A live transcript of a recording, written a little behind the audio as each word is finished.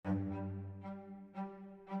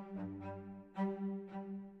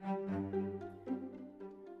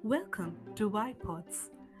Welcome to YPods,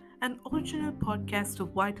 an original podcast of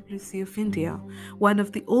YWC of India, one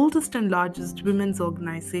of the oldest and largest women's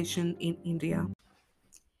organization in India.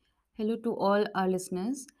 Hello to all our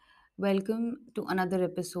listeners. Welcome to another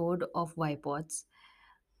episode of YPods.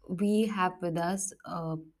 We have with us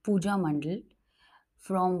Pooja Mandal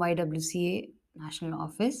from YWCA National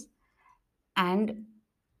Office and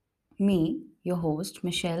me, your host,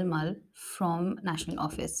 Michelle Mull from National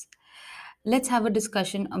Office. Let's have a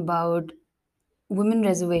discussion about Women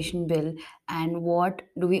Reservation Bill and what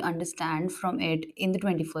do we understand from it in the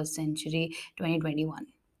 21st century 2021.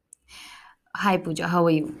 Hi Pooja, how are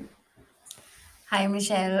you? Hi,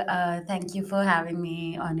 Michelle. Thank you for having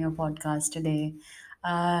me on your podcast today.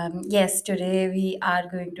 Yes, today we are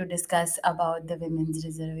going to discuss about the Women's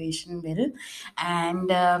Reservation Bill. And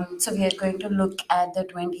so we are going to look at the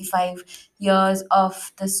 25 years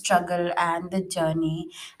of the struggle and the journey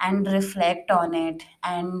and reflect on it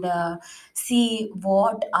and see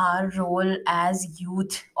what our role as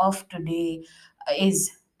youth of today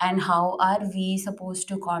is, and how are we supposed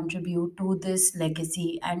to contribute to this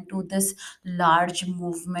legacy and to this large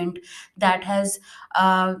movement that has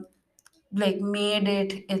made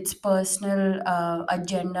it its personal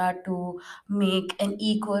agenda to make an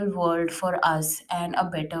equal world for us and a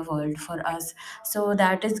better world for us. So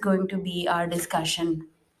that is going to be our discussion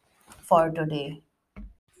for today.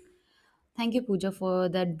 Thank you, Pooja, for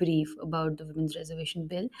that brief about the Women's Reservation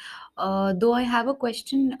Bill. Though I have a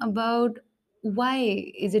question about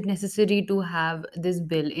why is it necessary to have this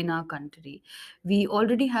bill in our country? We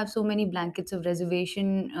already have so many blankets of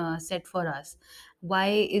reservation set for us.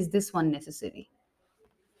 Why is this one necessary?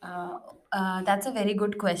 Uh, that's a very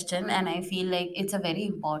good question, and I feel like it's a very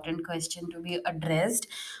important question to be addressed.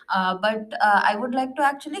 But I would like to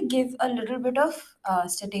actually give a little bit of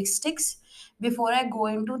statistics before I go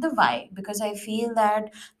into the why, because I feel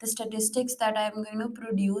that the statistics that I'm going to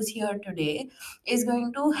produce here today is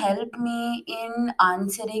going to help me in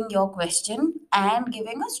answering your question and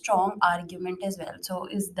giving a strong argument as well. So,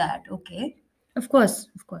 is that okay? Of course,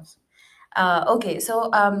 of course. Okay,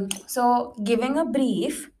 so giving a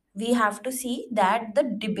brief, we have to see that the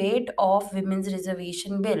debate of women's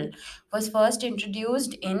reservation bill was first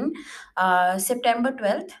introduced in September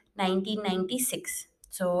 12th, 1996.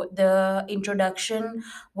 So the introduction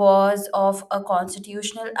was of a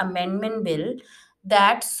constitutional amendment bill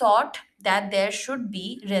that sought that there should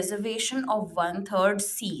be reservation of one third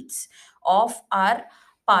seats of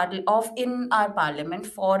in our parliament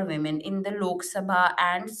for women in the Lok Sabha,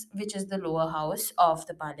 and which is the lower house of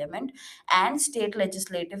the parliament, and state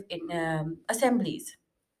legislative assemblies.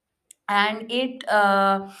 And it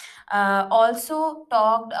also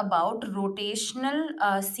talked about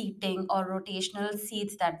rotational seating or rotational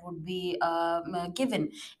seats that would be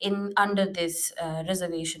given in under this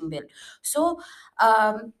reservation bill. So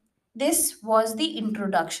this was the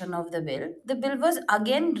introduction of the bill. The bill was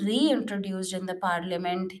again reintroduced in the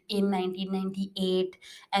parliament in 1998,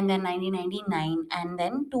 and then 1999, and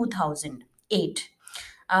then 2008.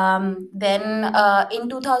 Then in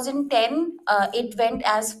 2010, it went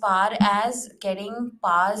as far as getting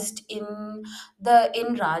passed in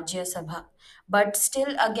Rajya Sabha. But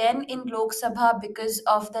still, again in Lok Sabha, because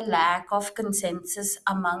of the lack of consensus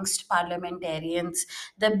amongst parliamentarians,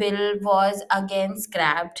 the bill was again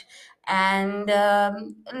scrapped. And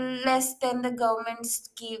less than the governments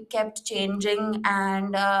kept changing,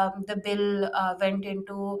 and the bill went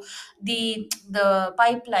into the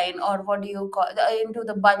pipeline, or what do you call, into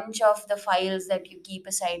the bunch of the files that you keep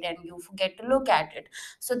aside and you forget to look at it.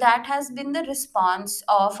 So that has been the response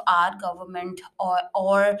of our government, or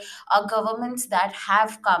governments that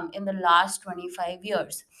have come in the last 25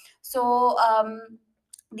 years. So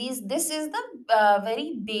this is the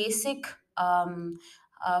very basic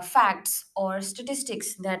facts or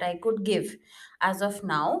statistics that I could give as of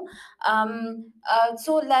now.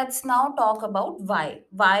 So let's now talk about why.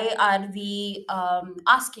 Why are we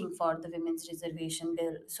asking for the women's reservation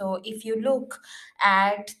bill? So if you look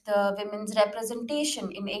at the women's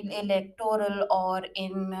representation in electoral or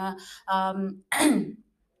in um,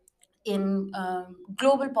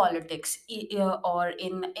 global politics, or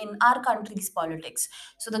in our country's politics.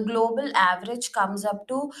 So the global average comes up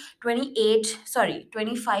to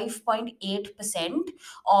 25.8%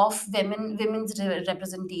 of women's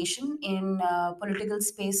representation in political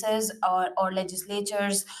spaces, or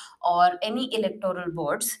legislatures, or any electoral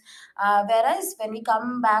boards. Whereas when we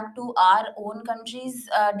come back to our own country's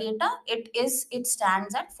data, it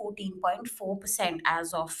stands at 14.4%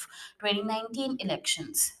 as of 2019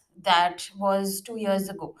 elections. That was 2 years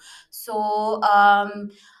ago. So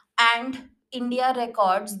and India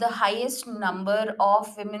records the highest number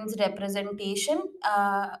of women's representation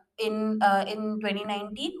in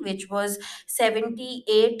 2019, which was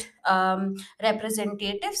 78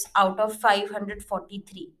 representatives out of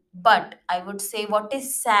 543. But I would say what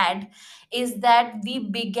is sad is that we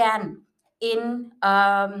began in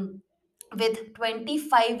with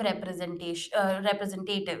 25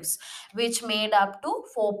 representatives, which made up to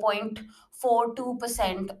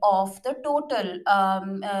 4.42% of the total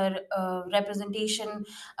representation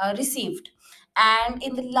received. And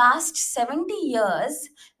in the last 70 years,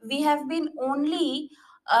 we have been only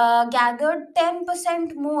gathered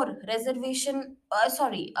 10% more representation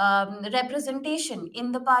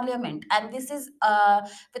in the parliament. And this is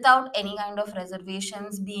without any kind of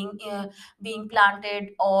reservations being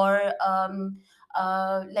planted, or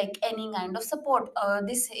like any kind of support.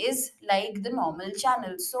 This is like the normal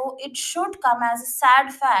channel. So it should come as a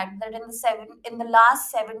sad fact that in the last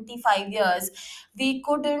 75 years, we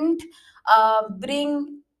couldn't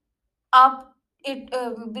up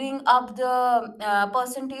bring up the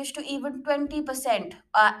percentage to even 20%,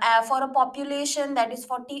 for a population that is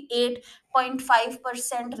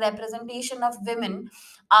 48.5% representation of women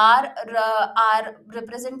are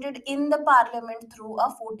represented in the parliament through a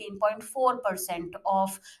 14.4%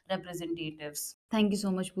 of representatives. Thank you so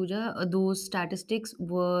much, Pooja. Those statistics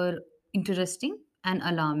were interesting and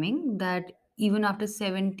alarming that even after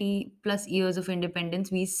 70 plus years of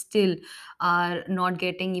independence, we still are not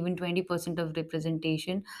getting even 20% of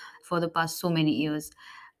representation for the past so many years.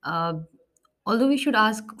 Uh, Although we should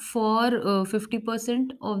ask for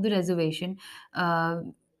 50% of the reservation, uh,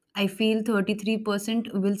 I feel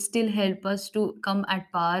 33% will still help us to come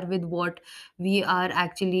at par with what we are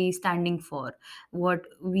actually standing for, what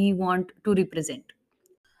we want to represent.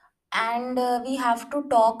 And we have to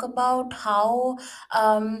talk about how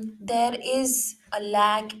there is a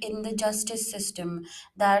lack in the justice system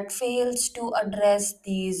that fails to address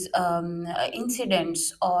these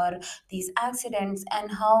incidents or these accidents,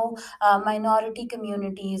 and how minority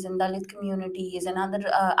communities and Dalit communities and other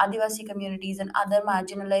Adivasi communities and other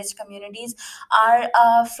marginalized communities are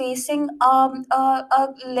facing a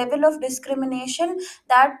level of discrimination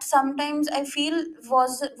that sometimes I feel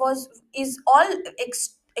was is all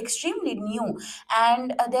extremely new.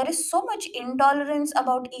 And there is so much intolerance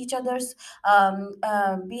about each other's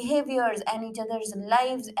behaviors and each other's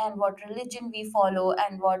lives, and what religion we follow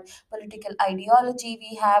and what political ideology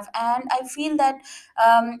we have. And I feel that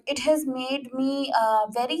it has made me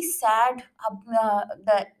very sad,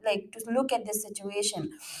 that like to look at this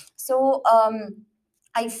situation. So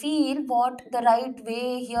I feel what the right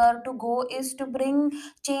way here to go is to bring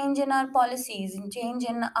change in our policies and change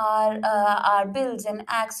in our bills and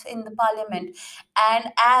acts in the parliament.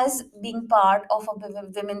 And as being part of a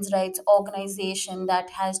women's rights organization that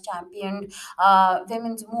has championed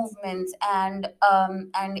women's movements and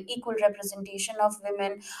equal representation of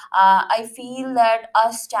women, I feel that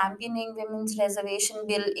us championing women's reservation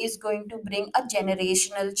bill is going to bring a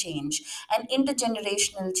generational change, an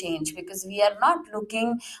intergenerational change, because we are not looking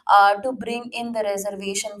to bring in the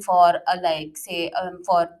reservation for like say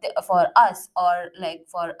for us, or like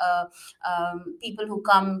for people who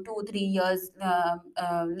come 2 3 years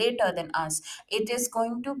later than us. It is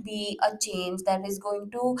going to be a change that is going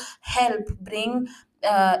to help bring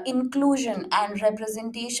inclusion and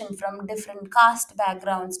representation from different caste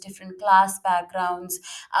backgrounds, different class backgrounds,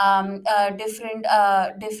 different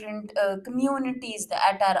communities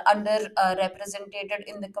that are under represented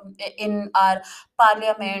in in our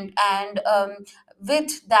parliament. And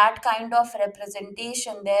with that kind of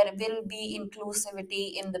representation, there will be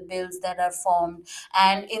inclusivity in the bills that are formed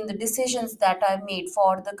and in the decisions that are made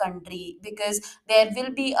for the country, because there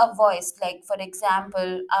will be a voice. Like for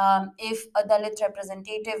example, if a Dalit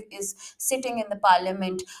representative is sitting in the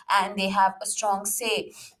parliament and they have a strong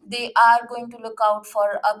say, they are going to look out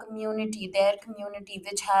for a community, their community,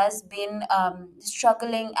 which has been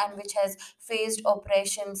struggling and which has faced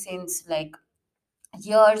oppression since like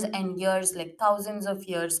years and years, like thousands of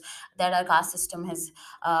years, that our caste system has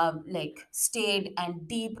like stayed and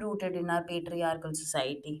deep rooted in our patriarchal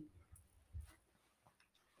society.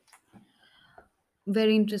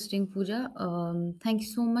 Very interesting, Pooja. Thank you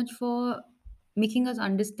so much for making us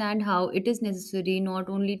understand how it is necessary not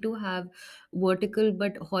only to have vertical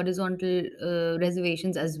but horizontal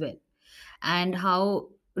reservations as well, and how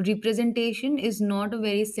representation is not a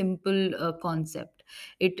very simple concept.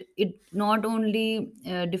 It not only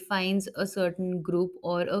defines a certain group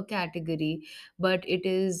or a category, but it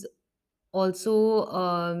is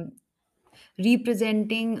also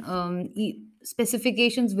representing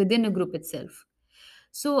specifications within a group itself.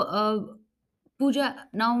 So, Pooja,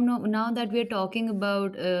 now that we're talking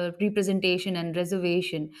about representation and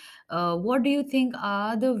reservation, what do you think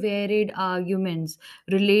are the varied arguments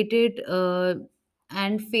related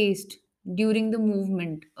and faced during the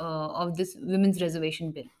movement of this women's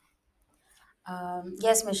reservation bill?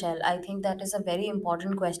 Yes, Michelle, I think that is a very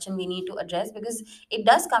important question we need to address, because it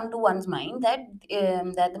does come to one's mind that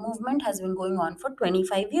that the movement has been going on for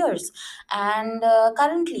 25 years, and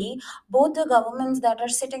currently both the governments that are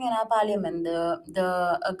sitting in our parliament,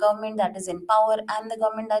 the government that is in power and the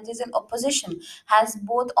government that is in opposition, has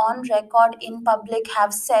both on record in public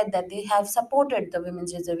have said that they have supported the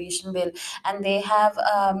women's reservation bill, and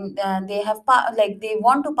like they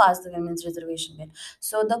want to pass the women's reservation bill.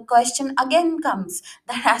 So the question again comes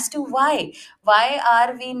that as to why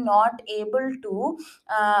are we not able to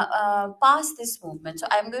pass this movement. So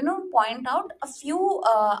I'm going to point out a few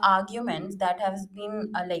arguments that have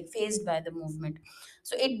been like faced by the movement.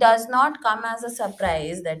 So it does not come as a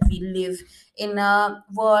surprise that we live in a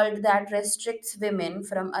world that restricts women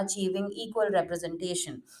from achieving equal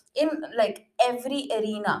representation in like every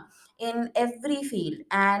arena, in every field.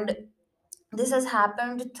 And this has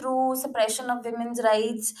happened through suppression of women's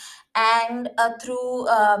rights, and through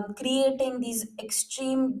creating these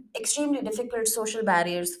extremely difficult social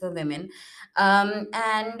barriers for women.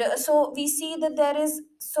 And so we see that there's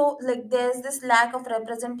this lack of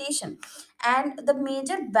representation, and the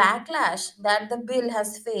major backlash that the bill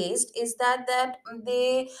has faced is that the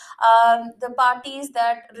parties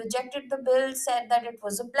that rejected the bill said that it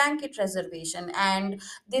was a blanket reservation, and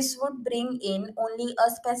this would bring in only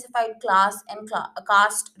a specified class and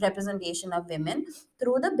caste representation of women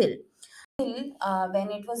through the bill. When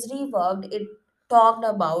it was reworked, it talked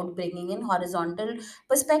about bringing in horizontal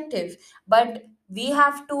perspective. But we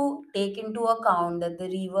have to take into account that the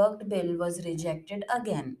reworked bill was rejected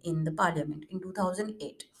again in the parliament in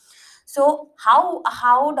 2008. So how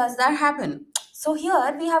does that happen? So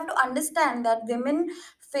here we have to understand that women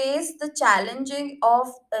face the challenges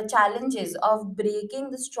of breaking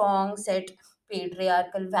the strong set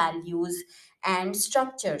patriarchal values and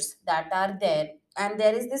structures that are there, and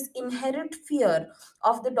there is this inherent fear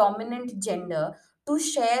of the dominant gender to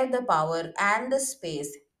share the power and the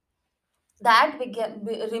space. That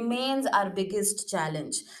remains our biggest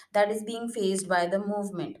challenge that is being faced by the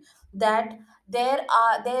movement, that there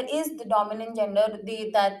is the dominant gender,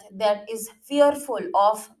 that is fearful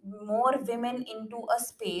of more women into a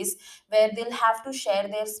space where they'll have to share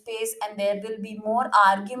their space, and there will be more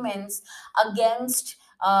arguments against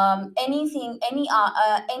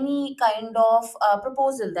any kind of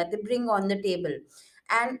proposal that they bring on the table.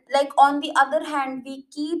 And like on the other hand, we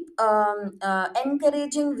keep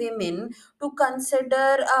encouraging women to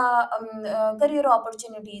consider career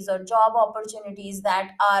opportunities or job opportunities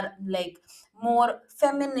that are like more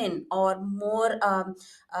feminine or more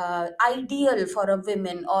ideal for a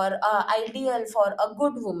woman, or ideal for a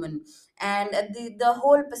good woman. And the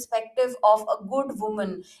whole perspective of a good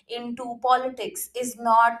woman into politics is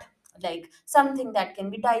not like something that can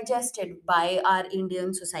be digested by our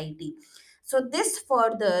Indian society. So this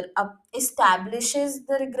further establishes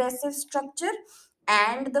the regressive structure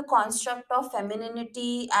and the construct of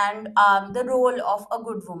femininity and the role of a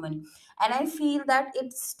good woman. And I feel that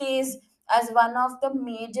it stays as one of the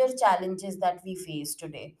major challenges that we face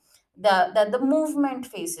today, that the movement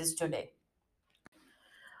faces today.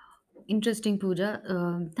 Interesting, Pooja.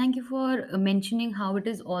 Thank you for mentioning how it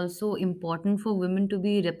is also important for women to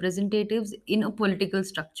be representatives in a political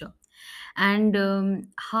structure, and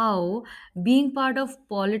how being part of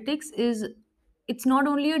politics is, it's not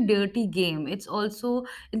only a dirty game, it's also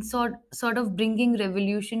in sort of bringing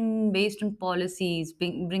revolution based on policies,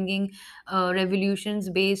 bringing revolutions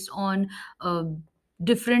based on uh,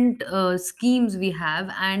 different schemes we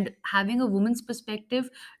have, and having a woman's perspective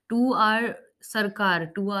to our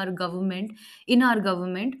sarkar, to our government, in our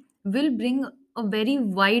government, will bring a very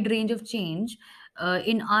wide range of change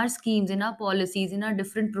in our schemes, in our policies, in our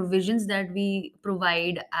different provisions that we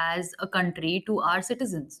provide as a country to our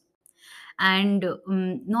citizens. And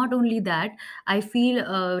not only that, I feel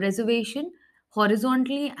reservation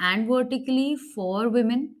horizontally and vertically for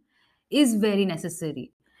women is very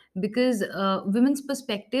necessary, because women's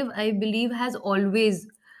perspective, I believe, has always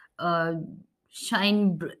uh,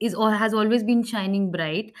 is or has always been shining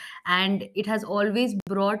bright, and it has always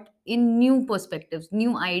brought in new perspectives,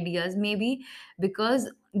 new ideas, maybe because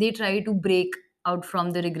they try to break out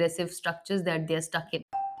from the regressive structures that they're stuck in.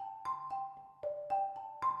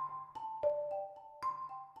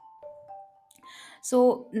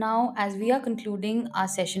 So, now as we are concluding our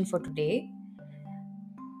session for today,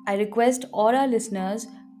 I request all our listeners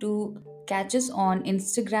to Catch us on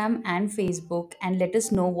Instagram and Facebook and let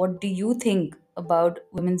us know what do you think about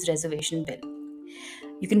women's reservation bill.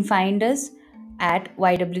 You can find us at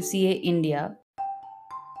YWCA India.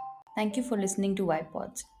 Thank you for listening to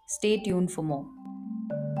YPods. Stay tuned for more.